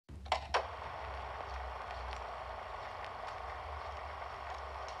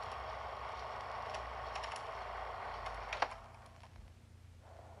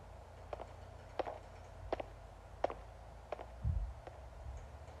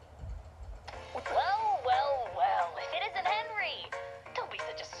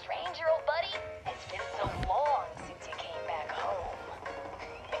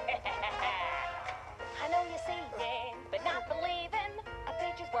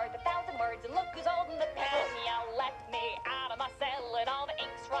cards, and look who's holding the pen. You left me out of my cell, and all the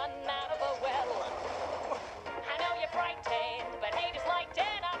ink's run out of the well. I know you're frightened, but hey, just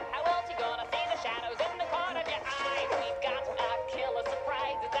lighten up. How else you gonna see the shadows in the corner of your eye? We've got a killer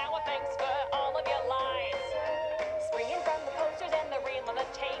surprise. It's our thanks for all of your lies. Springing from the posters and the reel on the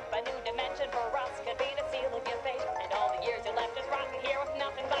tape, a new dimension for us could be the seal of your fate. And all the years you left us rotting here with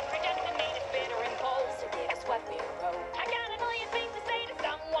nothing but rejection made us bitter and cold. So give us what we wrote. I got a million things to say to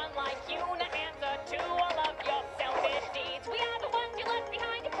someone like you, and an answer to all of your selfish deeds. We are the ones you left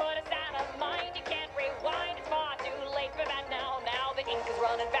behind. You put us out of mind. You can't rewind. It's far too late for that now. Now the ink is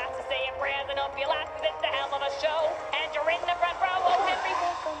running fast to say your prayers and hope you last, 'cause it's a hell of a show. And you're in the front row. Oh, Henry,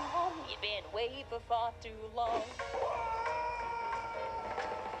 welcome home. You've been away for far too long.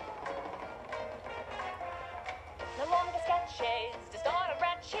 No longer sketches, distorted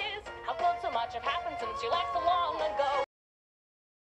wretches. How could so much have happened since you left so long ago?